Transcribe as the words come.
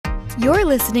You're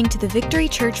listening to the Victory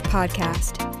Church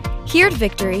podcast. Here at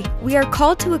Victory, we are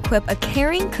called to equip a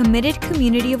caring, committed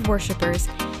community of worshipers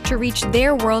to reach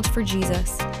their world for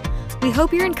Jesus. We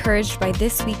hope you're encouraged by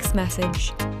this week's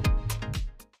message.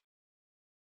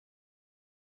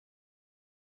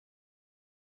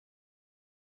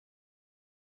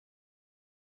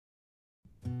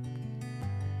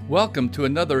 Welcome to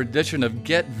another edition of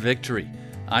Get Victory.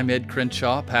 I'm Ed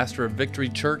Crenshaw, pastor of Victory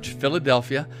Church,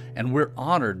 Philadelphia, and we're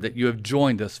honored that you have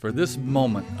joined us for this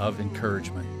moment of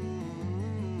encouragement.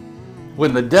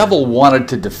 When the devil wanted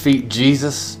to defeat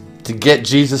Jesus, to get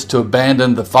Jesus to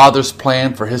abandon the Father's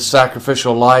plan for his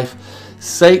sacrificial life,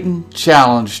 Satan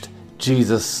challenged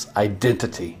Jesus'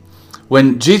 identity.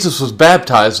 When Jesus was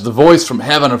baptized, the voice from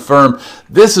heaven affirmed,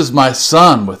 "This is my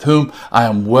Son, with whom I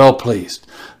am well pleased."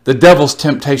 The devil's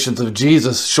temptations of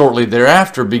Jesus shortly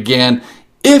thereafter began,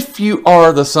 "If you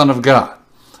are the Son of God."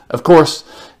 Of course,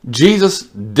 Jesus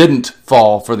didn't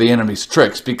fall for the enemy's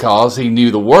tricks because he knew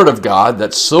the Word of God,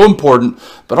 that's so important,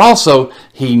 but also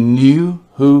he knew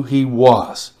who he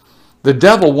was. The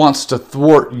devil wants to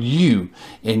thwart you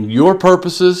in your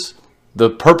purposes, the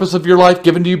purpose of your life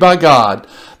given to you by God,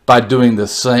 by doing the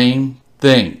same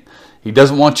thing. He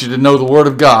doesn't want you to know the Word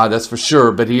of God, that's for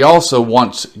sure, but he also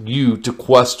wants you to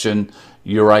question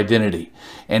your identity.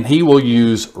 And he will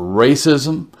use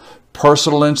racism,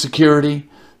 personal insecurity,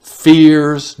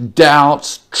 fears,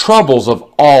 doubts, troubles of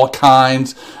all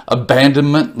kinds,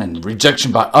 abandonment and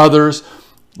rejection by others,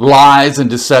 lies and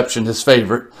deception, his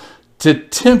favorite, to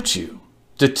tempt you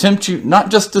not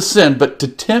just to sin, but to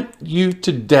tempt you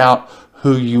to doubt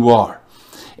who you are.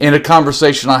 In a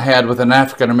conversation I had with an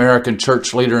African-American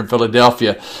church leader in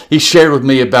Philadelphia, he shared with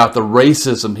me about the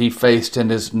racism he faced in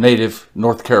his native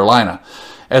North Carolina.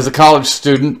 As a college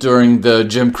student during the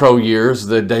Jim Crow years,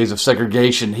 the days of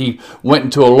segregation, he went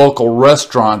into a local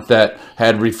restaurant that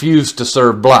had refused to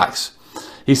serve blacks.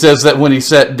 He says that when he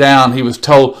sat down, he was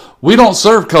told, "We don't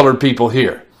serve colored people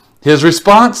here." His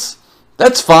response?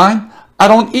 "That's fine. I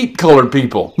don't eat colored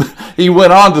people." He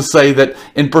went on to say that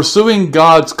in pursuing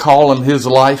God's call in his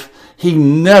life, he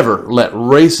never let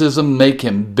racism make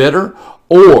him bitter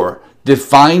or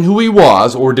define who he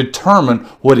was or determine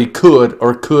what he could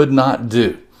or could not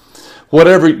do.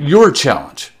 Whatever your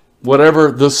challenge,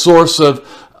 whatever the source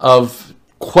of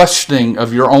questioning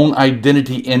of your own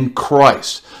identity in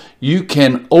Christ, you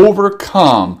can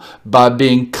overcome by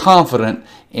being confident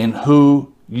in who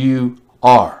you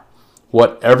are.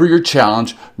 Whatever your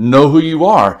challenge, know who you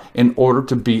are in order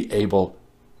to be able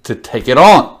to take it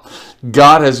on.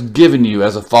 God has given you,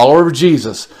 as a follower of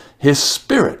Jesus, His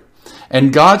Spirit.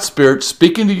 And God's Spirit,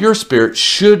 speaking to your spirit,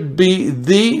 should be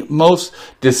the most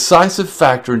decisive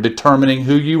factor in determining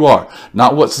who you are.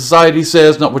 Not what society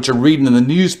says, not what you're reading in the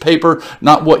newspaper,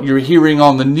 not what you're hearing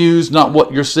on the news, not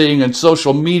what you're seeing in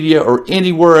social media or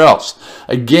anywhere else.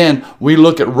 Again, we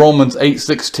look at Romans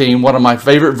 8:16, one of my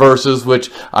favorite verses,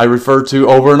 which I refer to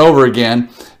over and over again.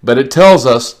 But it tells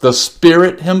us the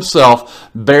Spirit Himself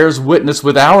bears witness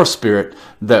with our spirit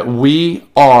that we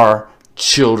are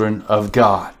children of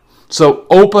God. So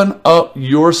open up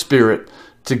your spirit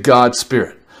to God's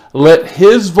Spirit. Let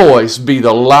His voice be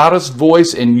the loudest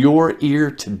voice in your ear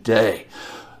today.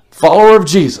 Follower of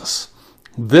Jesus,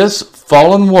 this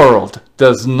fallen world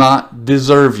does not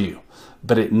deserve you,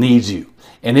 but it needs you.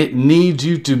 And it needs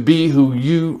you to be who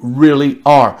you really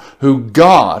are, who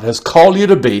God has called you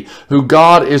to be, who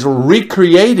God is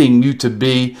recreating you to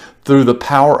be through the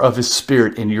power of His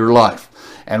Spirit in your life.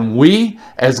 And we,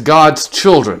 as God's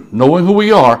children, knowing who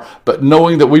we are, but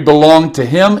knowing that we belong to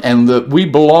Him and that we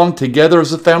belong together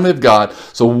as a family of God,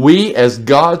 so we, as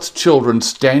God's children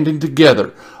standing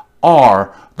together,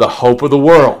 are the hope of the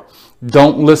world.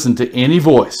 Don't listen to any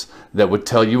voice that would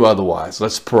tell you otherwise.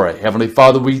 Let's pray. Heavenly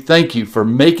Father, we thank You for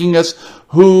making us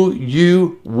who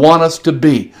You want us to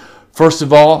be. First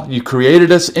of all, You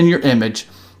created us in Your image,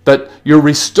 but You're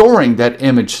restoring that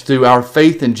image through our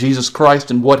faith in Jesus Christ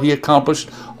and what He accomplished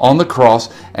on the cross,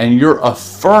 and You're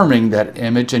affirming that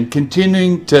image and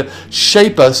continuing to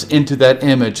shape us into that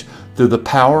image through the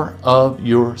power of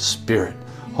Your Spirit.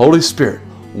 Holy Spirit,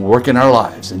 work in our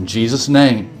lives. In Jesus'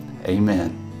 name,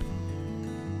 amen.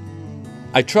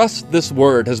 I trust this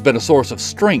word has been a source of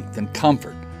strength and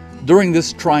comfort. During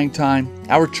this trying time,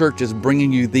 our church is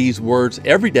bringing you these words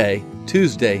every day,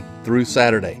 Tuesday through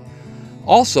Saturday.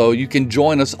 Also, you can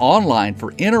join us online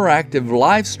for interactive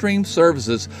live stream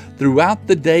services throughout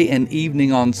the day and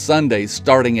evening on Sundays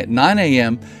starting at 9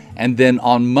 a.m. and then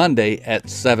on Monday at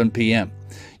 7 p.m.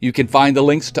 You can find the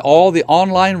links to all the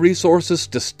online resources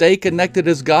to stay connected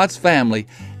as God's family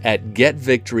at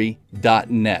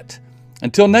getvictory.net.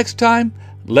 Until next time,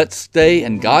 Let's stay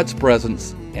in God's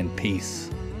presence and peace.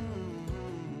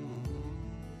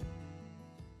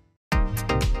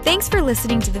 Thanks for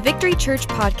listening to the Victory Church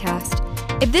podcast.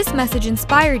 If this message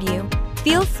inspired you,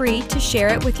 feel free to share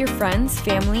it with your friends,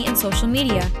 family, and social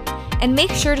media. And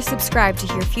make sure to subscribe to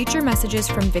hear future messages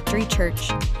from Victory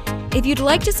Church. If you'd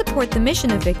like to support the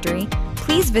mission of Victory,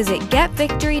 please visit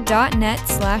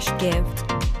getvictory.net/give.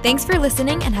 Thanks for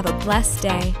listening and have a blessed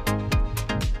day.